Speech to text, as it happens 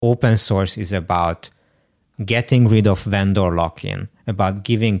Open source is about getting rid of vendor lock-in, about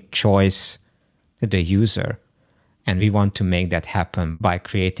giving choice to the user. And we want to make that happen by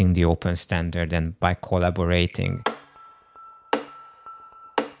creating the open standard and by collaborating.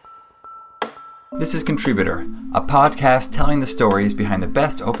 This is Contributor, a podcast telling the stories behind the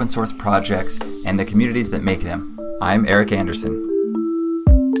best open source projects and the communities that make them. I'm Eric Anderson.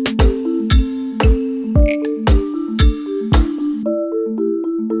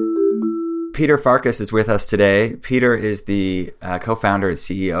 Peter Farkas is with us today. Peter is the co-founder and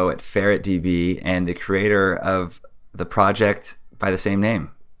CEO at FerretDB and the creator of the project by the same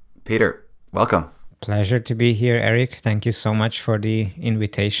name. Peter, welcome. Pleasure to be here, Eric. Thank you so much for the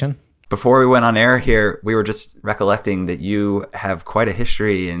invitation. Before we went on air here, we were just recollecting that you have quite a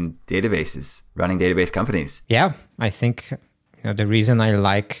history in databases, running database companies. Yeah, I think the reason I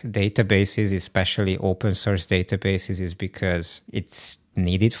like databases, especially open source databases, is because it's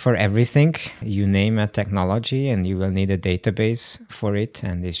needed for everything. You name a technology and you will need a database for it.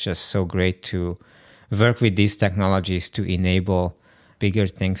 And it's just so great to work with these technologies to enable bigger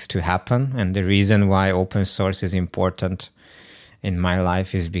things to happen. And the reason why open source is important in my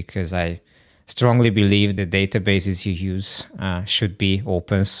life is because I strongly believe the databases you use should be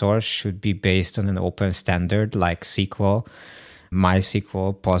open source, should be based on an open standard like SQL,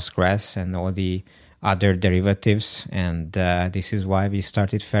 MySQL, Postgres, and all the other derivatives. And this is why we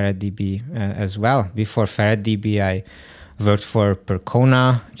started FerretDB as well. Before FerretDB, I worked for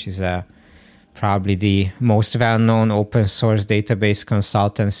Percona, which is probably the most well-known open source database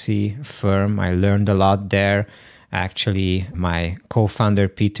consultancy firm. I learned a lot there. Actually, my co-founder,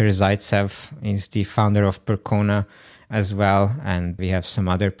 Peter Zaitsev, is the founder of Percona as well. And we have some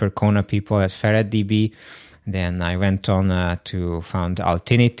other Percona people at FerretDB. Then I went on to found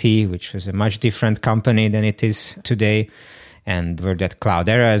Altinity, which was a much different company than it is today. And we're at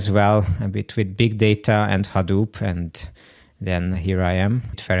Cloudera as well, a bit with big data and Hadoop. And then here I am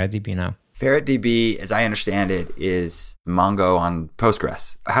at FerretDB now. FerretDB, as I understand it, is Mongo on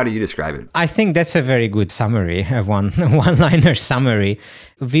Postgres. How do you describe it? I think that's a very good summary, a one-liner summary.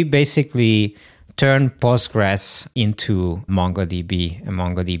 We basically turn Postgres into MongoDB, a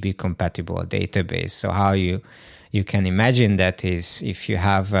MongoDB-compatible database. So how you can imagine that is if you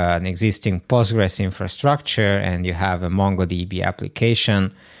have an existing Postgres infrastructure and you have a MongoDB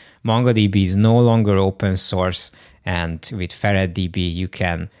application, MongoDB is no longer open source, and with FerretDB, you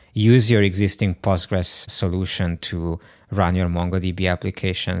can use your existing Postgres solution to run your MongoDB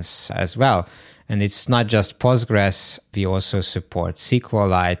applications as well. And it's not just Postgres, we also support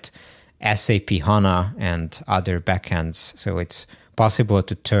SQLite, SAP HANA, and other backends. So it's possible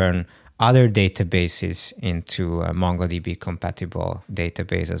to turn other databases into a MongoDB-compatible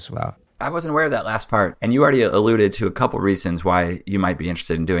database as well. I wasn't aware of that last part. And you already alluded to a couple reasons why you might be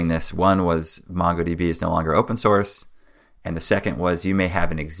interested in doing this. One was MongoDB is no longer open source. And the second was you may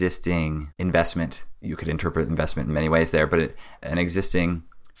have an existing investment. You could interpret investment in many ways there, but an existing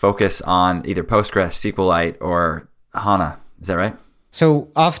focus on either Postgres, SQLite, or HANA. Is that right? So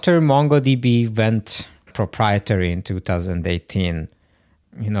after MongoDB went proprietary in 2018,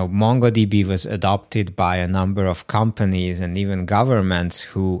 MongoDB was adopted by a number of companies and even governments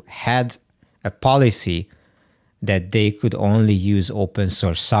who had a policy that they could only use open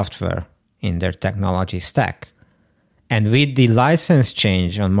source software in their technology stack. And with the license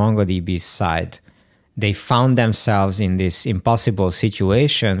change on MongoDB's side, they found themselves in this impossible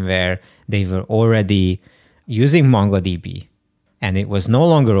situation where they were already using MongoDB and it was no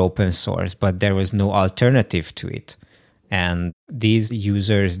longer open source, but there was no alternative to it. And these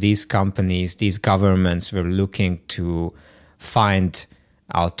users, these companies, these governments were looking to find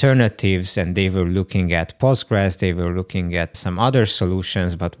alternatives, and they were looking at Postgres, they were looking at some other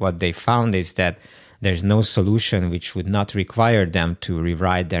solutions, but what they found is that there's no solution which would not require them to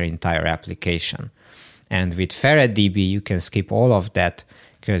rewrite their entire application. And with FerretDB, you can skip all of that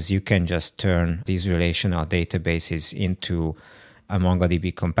because you can just turn these relational databases into a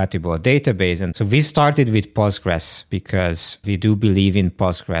MongoDB-compatible database. And so we started with Postgres because we do believe in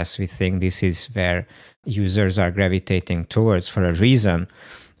Postgres. We think this is where users are gravitating towards for a reason.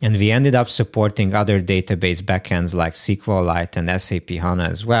 And we ended up supporting other database backends like SQLite and SAP HANA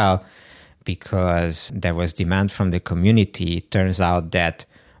as well, because there was demand from the community. It turns out that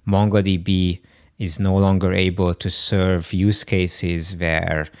MongoDB is no longer able to serve use cases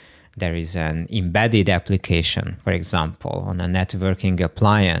where there is an embedded application, for example, on a networking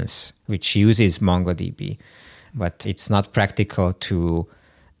appliance, which uses MongoDB. But it's not practical to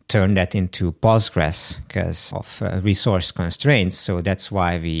turn that into Postgres because of resource constraints. So that's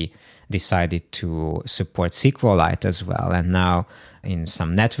why we decided to support SQLite as well. And now in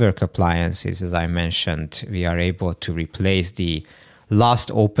some network appliances, as I mentioned, we are able to replace the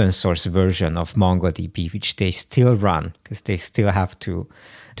last open source version of MongoDB, which they still run because they still have to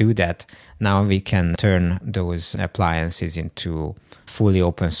do that. Now we can turn those appliances into fully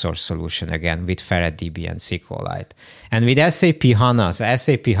open source solution again with FerretDB and SQLite. And with SAP HANA, so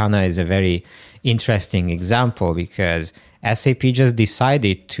SAP HANA is a very interesting example because SAP just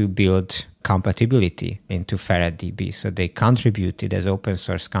decided to build compatibility into FerretDB. So they contributed as open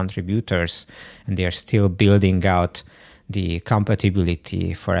source contributors, and they are still building out the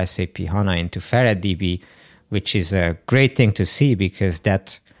compatibility for SAP HANA into FerretDB, which is a great thing to see because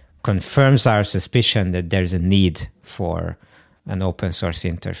that confirms our suspicion that there's a need for an open source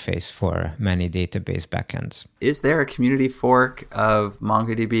interface for many database backends. Is there a community fork of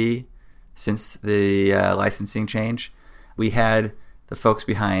MongoDB since the licensing change? We had the folks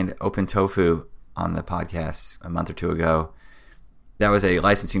behind OpenTofu on the podcast a month or two ago. That was a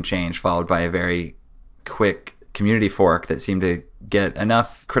licensing change followed by a very quick community fork that seemed to get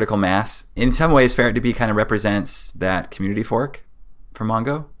enough critical mass. In some ways, FerretDB kind of represents that community fork for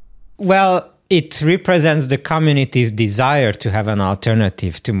Mongo. Well, it represents the community's desire to have an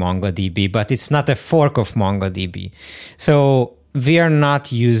alternative to MongoDB, but it's not a fork of MongoDB. So we are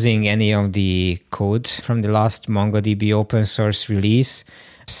not using any of the code from the last MongoDB open source release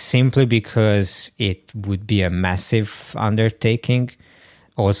simply because it would be a massive undertaking.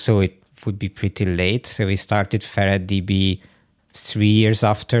 Also, it would be pretty late. So we started FerretDB 3 years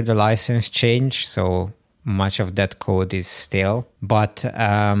after the license change. So much of that code is stale. But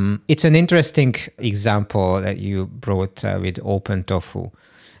it's an interesting example that you brought with OpenTofu.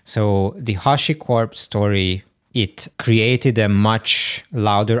 So the HashiCorp story, it created a much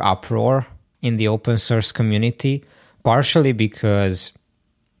louder uproar in the open source community, partially because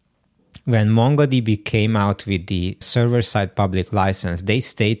when MongoDB came out with the server-side public license, they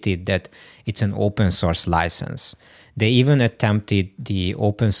stated that it's an open source license. They even attempted the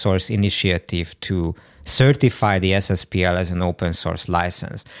open source initiative to certify the SSPL as an open source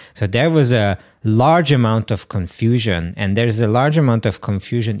license. So there was a large amount of confusion, and there's a large amount of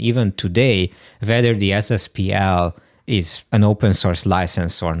confusion even today whether the SSPL is an open source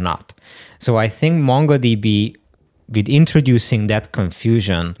license or not. So I think MongoDB, with introducing that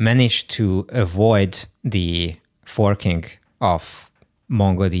confusion, managed to avoid the forking of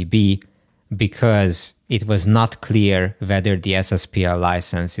MongoDB because it was not clear whether the SSPL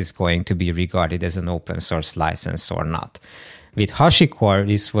license is going to be regarded as an open source license or not. With HashiCorp,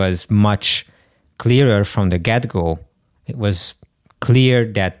 this was much clearer from the get-go. It was clear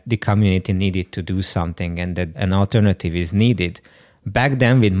that the community needed to do something and that an alternative is needed. Back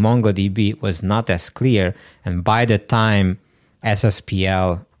then with MongoDB, it was not as clear. And by the time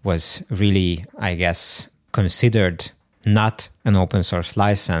SSPL was really, I guess, considered not an open source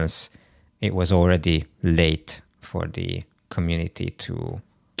license, it was already late for the community to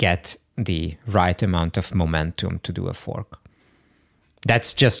get the right amount of momentum to do a fork.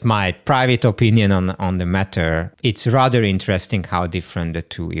 That's just my private opinion on the matter. It's rather interesting how different the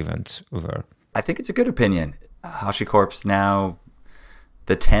two events were. I think it's a good opinion. HashiCorp's now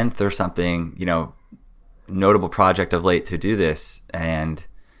the 10th or something, notable project of late to do this. And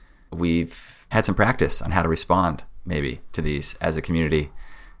we've had some practice on how to respond maybe to these as a community.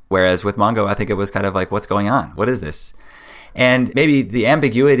 Whereas with Mongo, I think it was kind of like, what's going on? What is this? And maybe the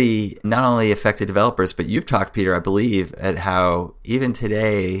ambiguity not only affected developers, but you've talked, Peter, I believe, at how even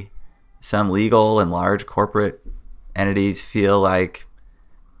today, some legal and large corporate entities feel like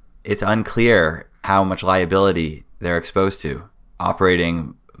it's unclear how much liability they're exposed to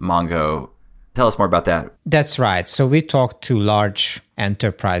operating Mongo. Tell us more about that. That's right. So we talked to large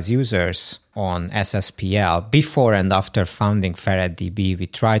enterprise users on SSPL. Before and after founding FerretDB, we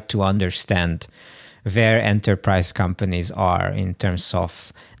tried to understand where enterprise companies are in terms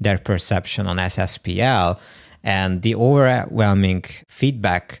of their perception on SSPL. And the overwhelming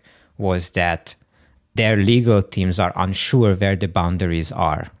feedback was that their legal teams are unsure where the boundaries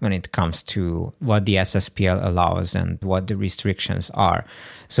are when it comes to what the SSPL allows and what the restrictions are.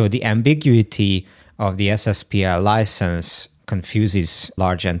 So the ambiguity of the SSPL license confuses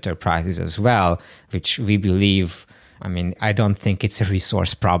large enterprises as well, which we believe, I don't think it's a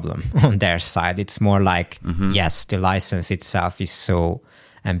resource problem on their side. It's more like, yes, the license itself is so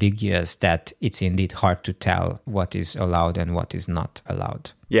ambiguous that it's indeed hard to tell what is allowed and what is not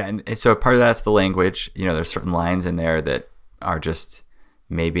allowed. Yeah, and so part of that's the language. There's certain lines in there that are just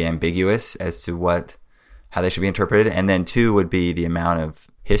maybe ambiguous as to how they should be interpreted. And then two would be the amount of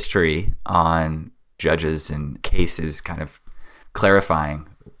history on judges and cases kind of clarifying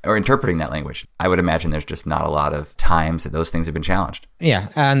or interpreting that language. I would imagine there's just not a lot of times that those things have been challenged. Yeah,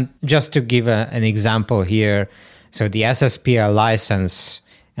 and just to give an example here, so the SSPL license,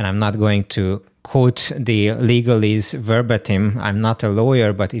 and I'm not going to quote the legalese verbatim, I'm not a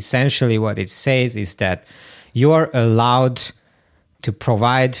lawyer, but essentially what it says is that you are allowed to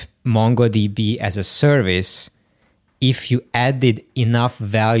provide MongoDB as a service if you added enough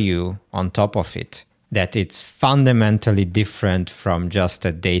value on top of it that it's fundamentally different from just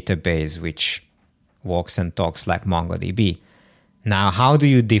a database which walks and talks like MongoDB. Now, how do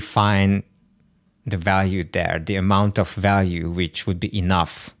you define the value there, the amount of value which would be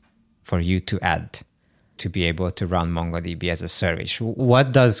enough for you to add to be able to run MongoDB as a service?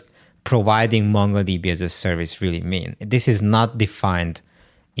 What does providing MongoDB as a service really mean? This is not defined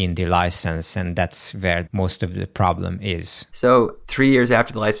in the license, and that's where most of the problem is. So 3 years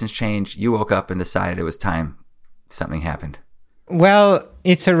after the license change, you woke up and decided it was time. Something happened. Well,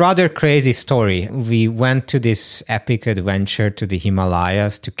 it's a rather crazy story. We went to this epic adventure to the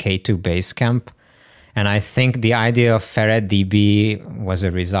Himalayas, to K2 Base Camp. And I think the idea of FerretDB was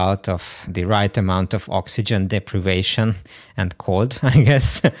a result of the right amount of oxygen deprivation and cold, I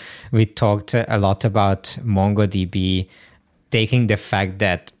guess. We talked a lot about MongoDB, taking the fact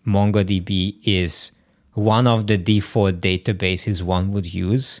that MongoDB is one of the default databases one would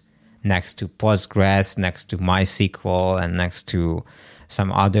use next to Postgres, next to MySQL, and next to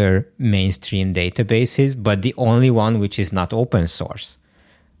some other mainstream databases, but the only one which is not open source.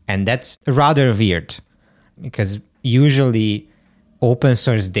 And that's rather weird because usually open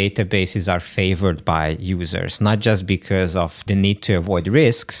source databases are favored by users, not just because of the need to avoid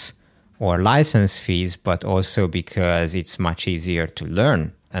risks or license fees, but also because it's much easier to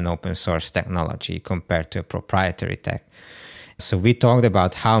learn an open source technology compared to a proprietary tech. So we talked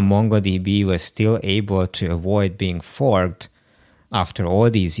about how MongoDB was still able to avoid being forked after all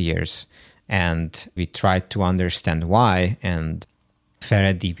these years. And we tried to understand why. And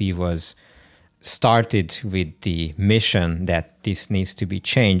FerretDB was started with the mission that this needs to be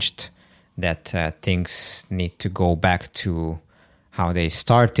changed, that things need to go back to how they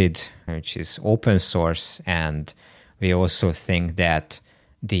started, which is open source. And we also think that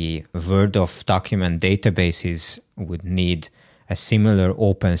the world of document databases would need a similar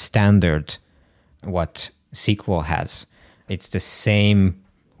open standard what SQL has. It's the same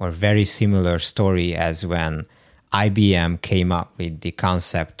or very similar story as when IBM came up with the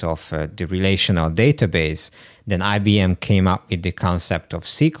concept of the relational database. Then IBM came up with the concept of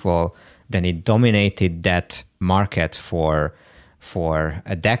SQL. Then it dominated that market for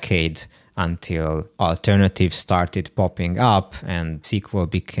a decade until alternatives started popping up and SQL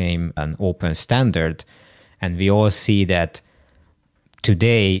became an open standard. And we all see that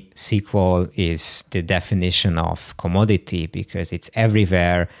today, SQL is the definition of commodity because it's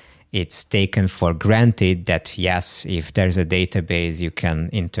everywhere. It's taken for granted that, yes, if there's a database, you can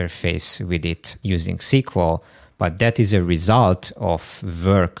interface with it using SQL. But that is a result of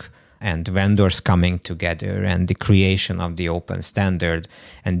work and vendors coming together and the creation of the open standard.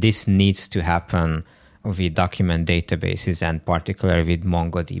 And this needs to happen with document databases and particularly with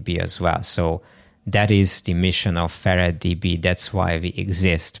MongoDB as well. So that is the mission of FerretDB. That's why we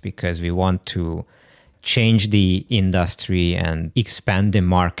exist, because we want to change the industry and expand the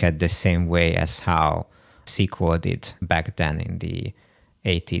market the same way as how SQL did back then in the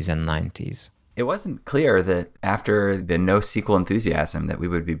 80s and 90s. It wasn't clear that after the NoSQL enthusiasm that we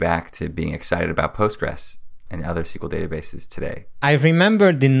would be back to being excited about Postgres and other SQL databases today. I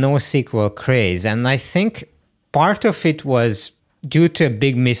remember the NoSQL craze, and I think part of it was due to a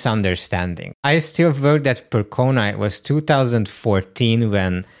big misunderstanding. I still worked at Percona. It was 2014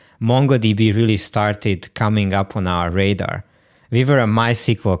 when MongoDB really started coming up on our radar. We were a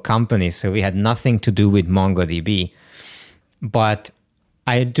MySQL company, so we had nothing to do with MongoDB. But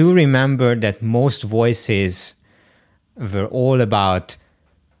I do remember that most voices were all about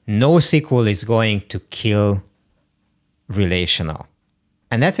NoSQL is going to kill relational.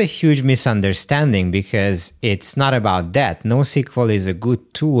 And that's a huge misunderstanding because it's not about that. NoSQL is a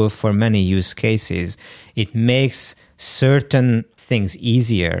good tool for many use cases. It makes certain things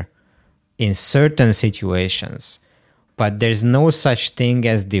easier in certain situations. But there's no such thing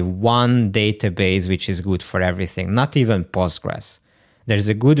as the one database which is good for everything, not even Postgres. There's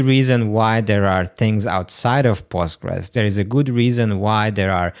a good reason why there are things outside of Postgres. There is a good reason why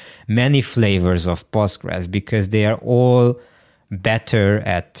there are many flavors of Postgres, because they are all better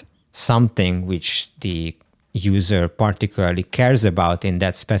at something which the user particularly cares about in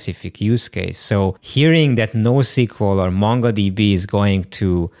that specific use case. So hearing that NoSQL or MongoDB is going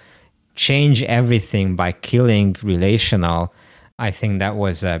to change everything by killing relational, I think that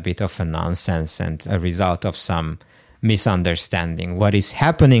was a bit of a nonsense and a result of some misunderstanding. What is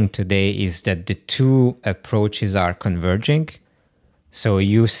happening today is that the two approaches are converging. So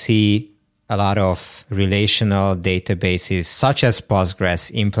you see a lot of relational databases such as Postgres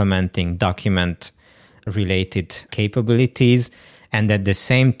implementing document-related capabilities, and at the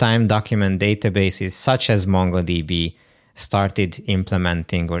same time document databases such as MongoDB started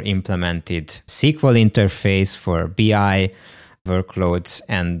implemented SQL interface for BI workloads.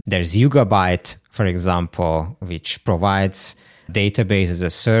 And there's Yugabyte, for example, which provides database as a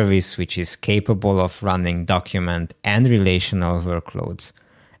service which is capable of running document and relational workloads.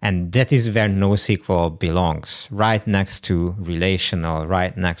 And that is where NoSQL belongs, right next to relational,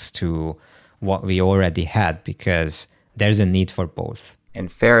 right next to what we already had, because there's a need for both.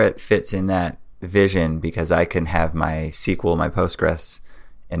 And Ferret fits in that vision because I can have my SQL, my Postgres,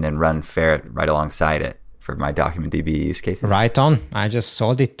 and then run Ferret right alongside it for my DocumentDB use cases. Right on. I just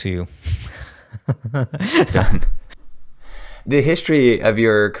sold it to you. Done. The history of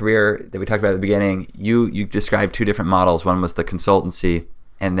your career that we talked about at the beginning, you described two different models. One was the consultancy,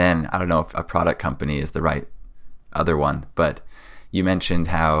 and then I don't know if a product company is the right other one, but you mentioned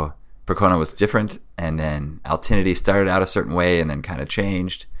how Percona was different, and then Altinity started out a certain way and then kind of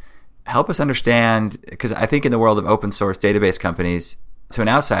changed. Help us understand, because I think in the world of open source database companies, to an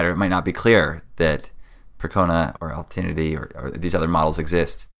outsider, it might not be clear that Percona or Altinity or these other models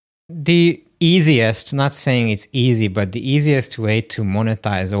exist. The easiest, not saying it's easy, but the easiest way to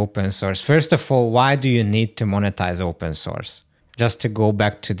monetize open source. First of all, why do you need to monetize open source? Just to go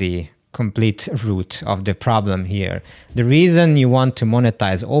back to the complete root of the problem here. The reason you want to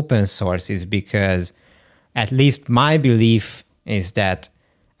monetize open source is because, at least my belief is that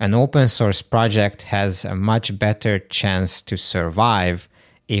an open source project has a much better chance to survive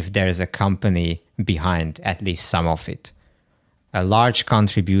if there's a company behind at least some of it. A large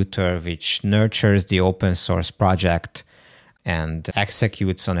contributor which nurtures the open source project and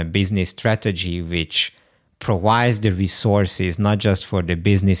executes on a business strategy which provides the resources not just for the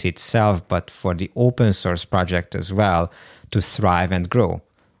business itself, but for the open source project as well to thrive and grow.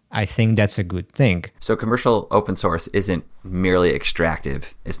 I think that's a good thing. So commercial open source isn't merely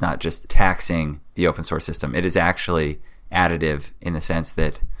extractive. It's not just taxing the open source system. It is actually additive in the sense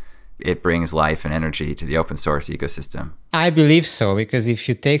that it brings life and energy to the open source ecosystem. I believe so, because if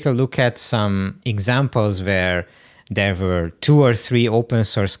you take a look at some examples where there were 2 or 3 open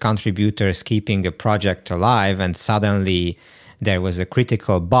source contributors keeping a project alive and suddenly there was a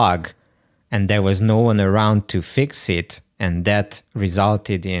critical bug and there was no one around to fix it, and that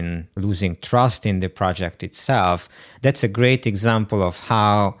resulted in losing trust in the project itself, that's a great example of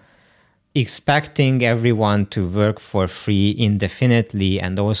how expecting everyone to work for free indefinitely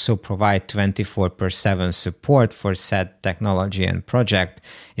and also provide 24/7 support for said technology and project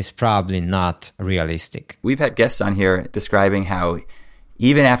is probably not realistic. We've had guests on here describing how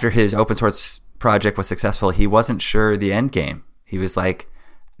even after his open source project was successful, he wasn't sure the end game. He was like,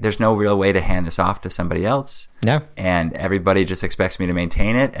 there's no real way to hand this off to somebody else. Yeah. And everybody just expects me to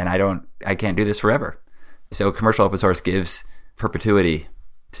maintain it, and I can't do this forever. So commercial open source gives perpetuity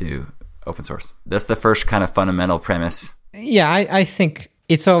to open source. That's the first kind of fundamental premise. Yeah, I think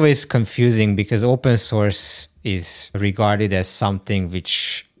it's always confusing because open source is regarded as something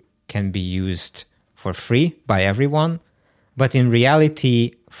which can be used for free by everyone. But in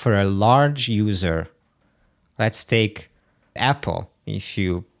reality, for a large user, let's take Apple. If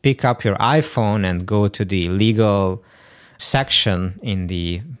you pick up your iPhone and go to the legal section in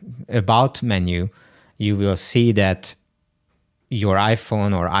the About menu, you will see that your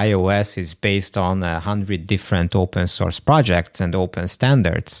iPhone or iOS is based on 100 different open source projects and open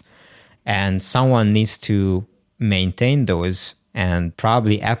standards. And someone needs to maintain those, and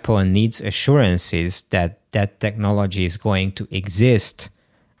probably Apple needs assurances that that technology is going to exist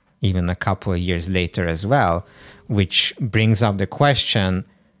even a couple of years later as well, which brings up the question,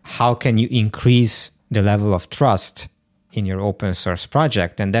 how can you increase the level of trust in your open source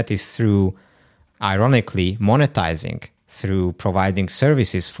project? And that is through, ironically, monetizing, through providing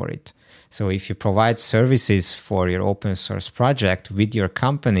services for it. So if you provide services for your open source project with your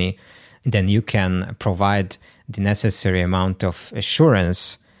company, then you can provide the necessary amount of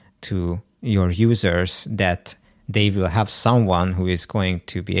assurance to your users that they will have someone who is going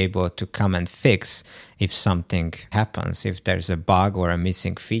to be able to come and fix if something happens, if there's a bug or a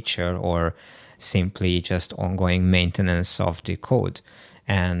missing feature or simply just ongoing maintenance of the code.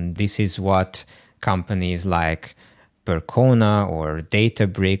 And this is what companies like Percona or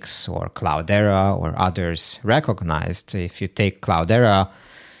Databricks or Cloudera or others recognized. If you take Cloudera,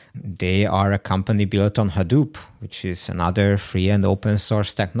 They are a company built on Hadoop, which is another free and open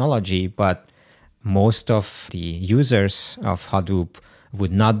source technology, but most of the users of Hadoop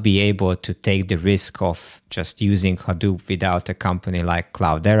would not be able to take the risk of just using Hadoop without a company like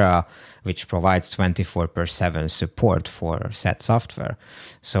Cloudera, which provides 24/7 support for said software.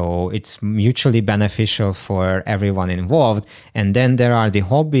 So it's mutually beneficial for everyone involved. And then there are the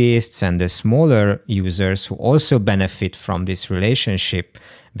hobbyists and the smaller users who also benefit from this relationship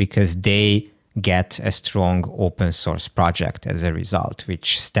because they get a strong open source project as a result,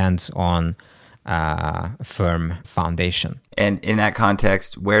 which stands on a firm foundation. And in that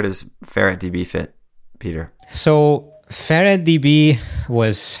context, where does FerretDB fit, Peter? So FerretDB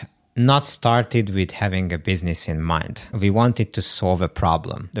was not started with having a business in mind. We wanted to solve a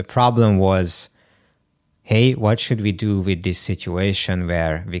problem. The problem was, hey, what should we do with this situation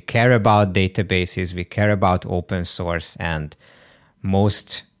where we care about databases, we care about open source, and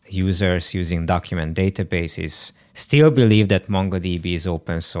most users using document databases still believe that MongoDB is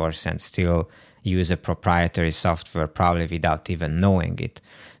open source and still use a proprietary software probably without even knowing it.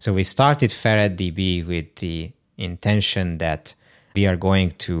 So we started FerretDB with the intention that we are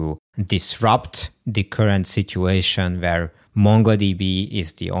going to disrupt the current situation where MongoDB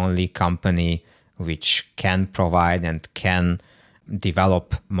is the only company which can provide and can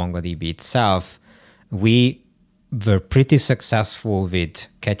develop MongoDB itself. We were pretty successful with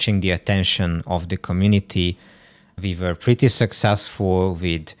catching the attention of the community. We were pretty successful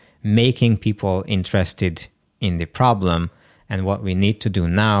with making people interested in the problem. And what we need to do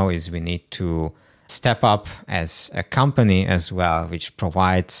now is we need to step up as a company as well, which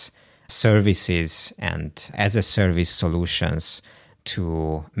provides services and as a service solutions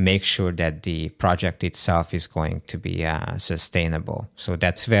to make sure that the project itself is going to be sustainable. So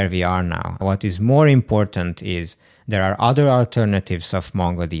that's where we are now. What is more important is there are other alternatives of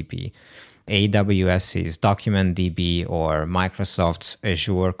MongoDB. AWS's DocumentDB or Microsoft's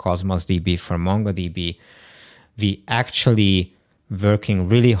Azure Cosmos DB for MongoDB. We actually working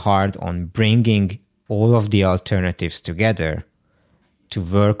really hard on bringing all of the alternatives together to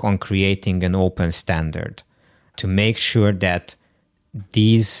work on creating an open standard to make sure that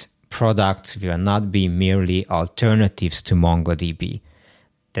these products will not be merely alternatives to MongoDB,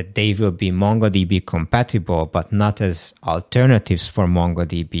 that they will be MongoDB compatible, but not as alternatives for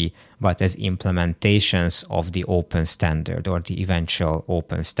MongoDB, but as implementations of the open standard or the eventual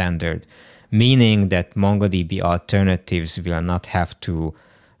open standard, meaning that MongoDB alternatives will not have to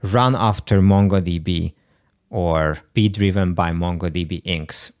run after MongoDB or be driven by MongoDB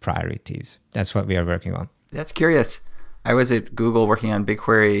Inc.'s priorities. That's what we are working on. That's curious. I was at Google working on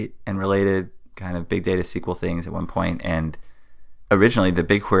BigQuery and related kind of big data SQL things at one point, and originally the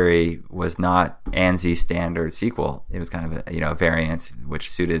BigQuery was not ANSI standard SQL. It was kind of a variant which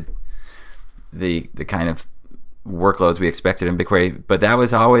suited the kind of workloads we expected in BigQuery, but that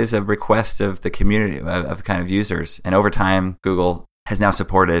was always a request of the community of kind of users. And over time, Google has now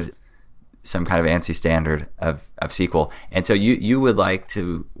supported some kind of ANSI standard of SQL. And so you would like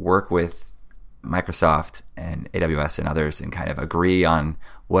to work with Microsoft and AWS and others and kind of agree on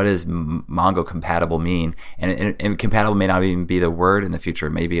what does Mongo compatible mean? And compatible may not even be the word in the future.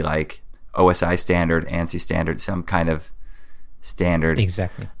 Maybe like OSI standard, ANSI standard, some kind of standard.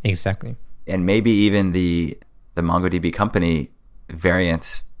 Exactly. And maybe even the MongoDB company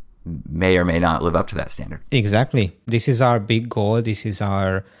variants may or may not live up to that standard. Exactly. This is our big goal. This is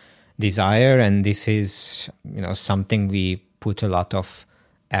our desire. And this is, something we put a lot of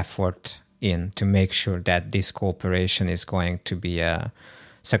effort in to make sure that this cooperation is going to be a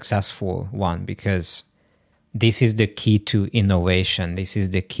successful one, because this is the key to innovation. This is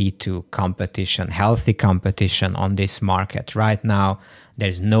the key to competition, healthy competition on this market. Right now,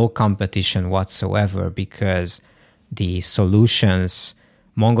 there's no competition whatsoever because the solutions,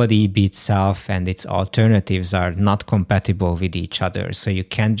 MongoDB itself and its alternatives are not compatible with each other. So you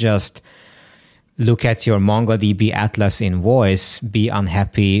can't just look at your MongoDB Atlas invoice, be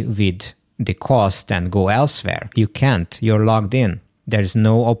unhappy with the cost and go elsewhere. You can't. You're logged in. There's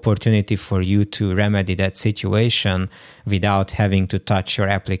no opportunity for you to remedy that situation without having to touch your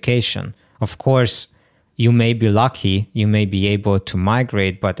application. Of course, you may be lucky, you may be able to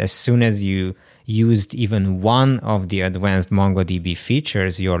migrate, but as soon as you used even one of the advanced MongoDB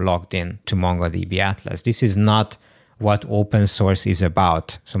features, you're logged in to MongoDB Atlas. This is not what open source is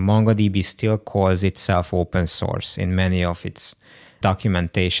about. So MongoDB still calls itself open source in many of its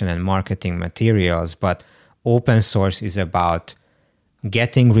documentation and marketing materials, but open source is about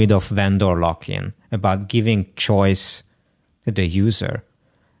getting rid of vendor lock-in, about giving choice to the user.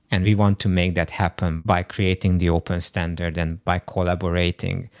 And we want to make that happen by creating the open standard and by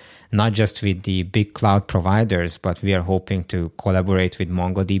collaborating, not just with the big cloud providers, but we are hoping to collaborate with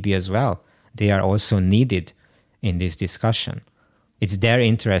MongoDB as well. They are also needed in this discussion. It's their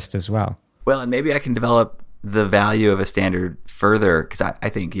interest as well. Well, and maybe I can develop the value of a standard further, because I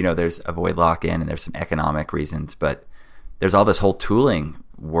think, there's avoid lock-in and there's some economic reasons, but there's all this whole tooling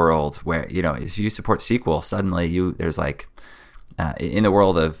world where, if you support SQL, suddenly there's like, in the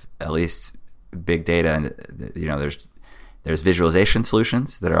world of at least big data, and there's visualization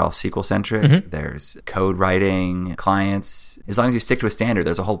solutions that are all SQL centric. Mm-hmm. There's code writing clients. As long as you stick to a standard,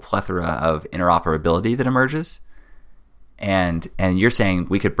 there's a whole plethora of interoperability that emerges. And you're saying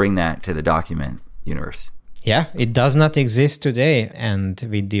we could bring that to the document universe. Yeah, it does not exist today. And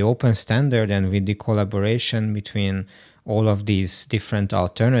with the open standard and with the collaboration between all of these different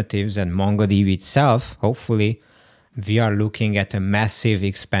alternatives and MongoDB itself, hopefully, we are looking at a massive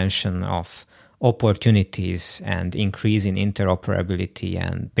expansion of opportunities and increase in interoperability,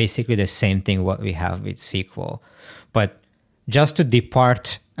 and basically the same thing what we have with SQL. But just to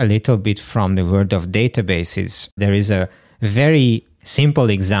depart a little bit from the world of databases, there is a very simple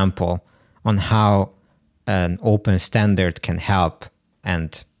example on how an open standard can help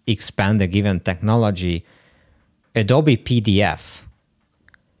and expand a given technology. Adobe PDF.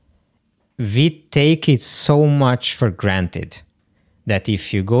 We take it so much for granted that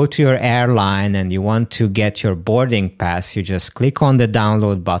if you go to your airline and you want to get your boarding pass, you just click on the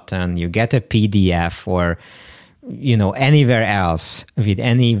download button, you get a PDF, or anywhere else with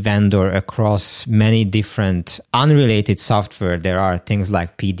any vendor across many different unrelated software. There are things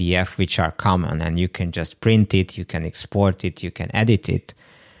like PDF which are common, and you can just print it, you can export it, you can edit it.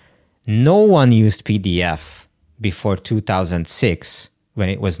 No one used PDF before 2006 when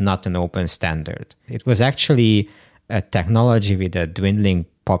it was not an open standard. It was actually a technology with a dwindling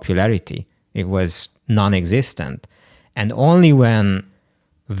popularity. It was non-existent. And only when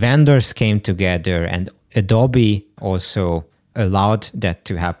vendors came together and Adobe also allowed that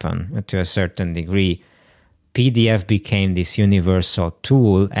to happen to a certain degree, PDF became this universal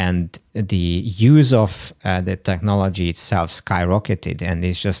tool, and the use of the technology itself skyrocketed, and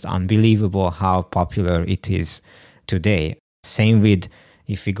it's just unbelievable how popular it is today. Same with,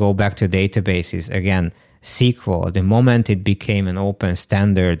 if we go back to databases, again, SQL, the moment it became an open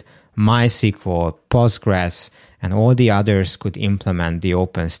standard, MySQL, Postgres, and all the others could implement the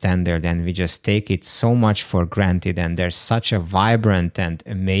open standard, and we just take it so much for granted, and there's such a vibrant and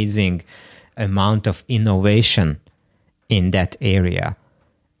amazing amount of innovation in that area.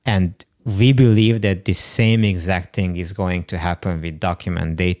 And we believe that the same exact thing is going to happen with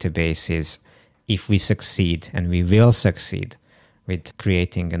document databases if we succeed, and we will succeed with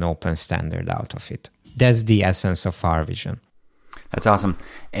creating an open standard out of it. That's the essence of our vision. That's awesome.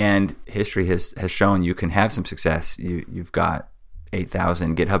 And history has shown you can have some success. You've got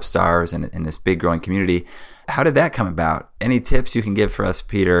 8,000 GitHub stars and this big growing community. How did that come about? Any tips you can give for us,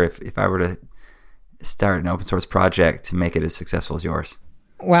 Peter, if I were to start an open source project to make it as successful as yours?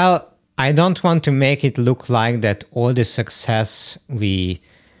 Well, I don't want to make it look like that all the success we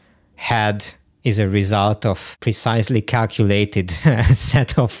had is a result of precisely calculated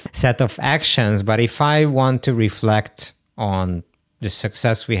set of actions. But if I want to reflect on the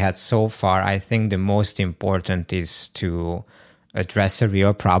success we had so far, I think the most important is to address a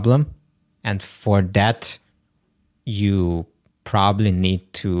real problem. And for that, you probably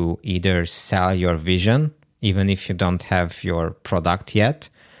need to either sell your vision, even if you don't have your product yet.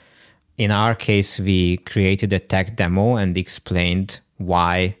 In our case, we created a tech demo and explained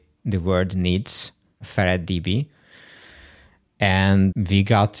why the world needs FerretDB. And we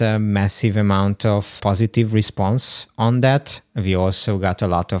got a massive amount of positive response on that. We also got a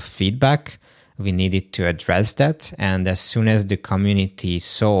lot of feedback. We needed to address that. And as soon as the community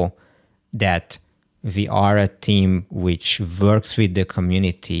saw that we are a team which works with the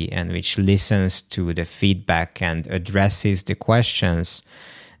community and which listens to the feedback and addresses the questions,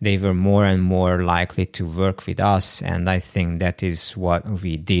 they were more and more likely to work with us. And I think that is what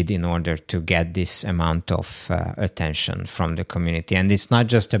we did in order to get this amount of attention from the community. And it's not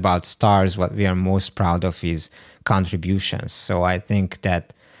just about stars. What we are most proud of is contributions. So I think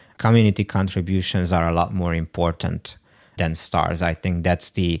that community contributions are a lot more important than stars. I think that's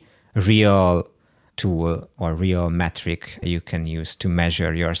the real tool or real metric you can use to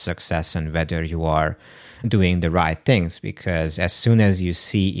measure your success and whether you are doing the right things, because as soon as you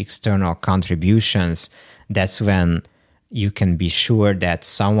see external contributions, that's when you can be sure that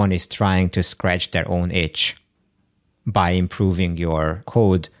someone is trying to scratch their own itch by improving your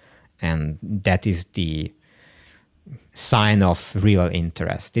code. And that is the sign of real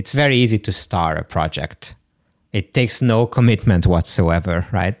interest. It's very easy to start a project. It takes no commitment whatsoever,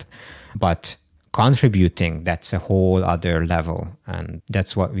 right? But contributing, that's a whole other level. And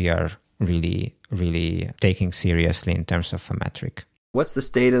that's what we are really, really taking seriously in terms of a metric. What's the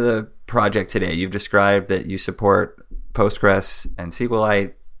state of the project today? You've described that you support Postgres and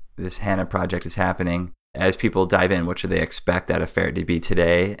SQLite. This HANA project is happening. As people dive in, what should they expect out of FerretDB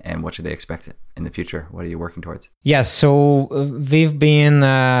today, and what should they expect in the future? What are you working towards? Yeah, so we've been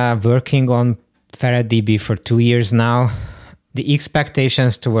working on FerretDB for 2 years now. The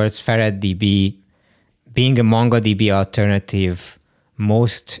expectations towards FerretDB being a MongoDB alternative,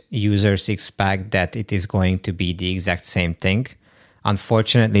 most users expect that it is going to be the exact same thing.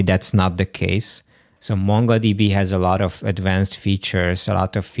 Unfortunately, that's not the case. So MongoDB has a lot of advanced features, a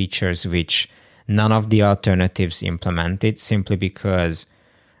lot of features which none of the alternatives implemented, simply because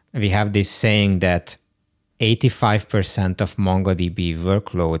we have this saying that 85% of MongoDB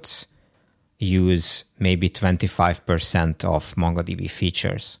workloads use maybe 25% of MongoDB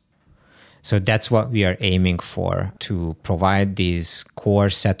features. So that's what we are aiming for, to provide these core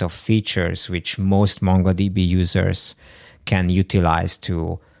set of features which most MongoDB users can utilize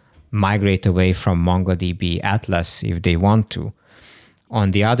to migrate away from MongoDB Atlas if they want to.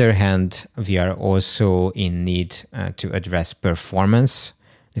 On the other hand, we are also in need to address performance,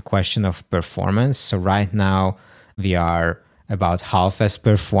 the question of performance. So right now, we are about half as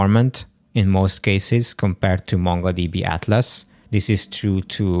performant in most cases compared to MongoDB Atlas. This is true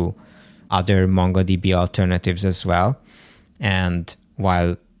to other MongoDB alternatives as well. And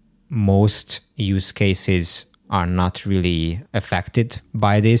while most use cases are not really affected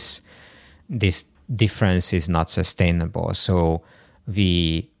by this difference is not sustainable. So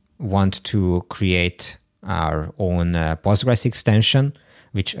we want to create our own Postgres extension,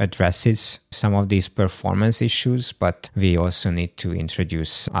 which addresses some of these performance issues, but we also need to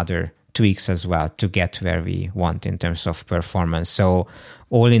introduce other tweaks as well to get where we want in terms of performance. So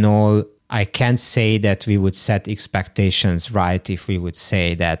all in all, I can't say that we would set expectations right if we would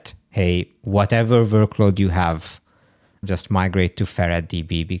say that, hey, whatever workload you have, just migrate to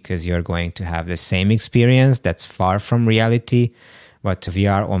FerretDB because you're going to have the same experience. That's far from reality. But we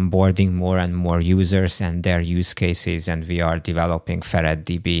are onboarding more and more users and their use cases, and we are developing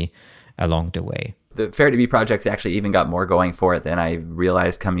FerretDB along the way. The FerretDB project actually even got more going for it than I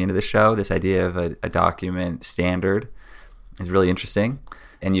realized coming into the show. This idea of a document standard is really interesting.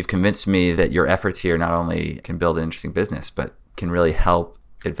 And you've convinced me that your efforts here not only can build an interesting business, but can really help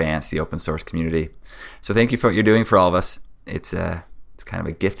advance the open source community. So thank you for what you're doing for all of us. It's kind of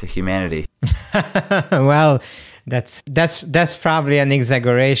a gift to humanity. Well, that's probably an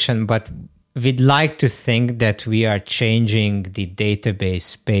exaggeration, but we'd like to think that we are changing the database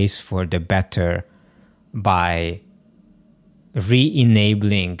space for the better by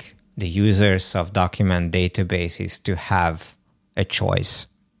re-enabling the users of document databases to have a choice.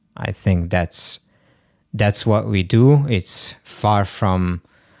 I think that's what we do. It's far from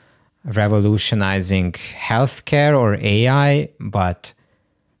revolutionizing healthcare or AI, but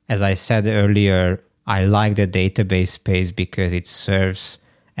as I said earlier, I like the database space because it serves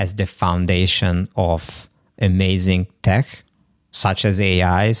as the foundation of amazing tech, such as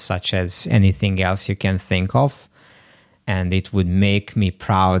AI, such as anything else you can think of. And it would make me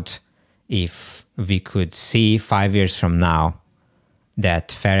proud if we could see 5 years from now that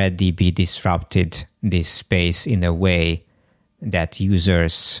FerretDB disrupted this space in a way that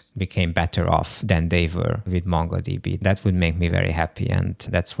users became better off than they were with MongoDB. That would make me very happy, and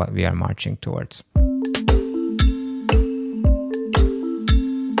that's what we are marching towards.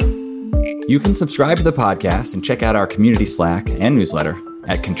 You can subscribe to the podcast and check out our community Slack and newsletter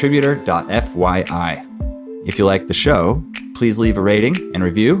at contributor.fyi. If you like the show, please leave a rating and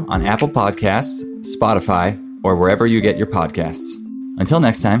review on Apple Podcasts, Spotify, or wherever you get your podcasts. Until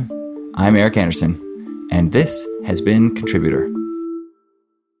next time, I'm Eric Anderson, and this has been Contributor.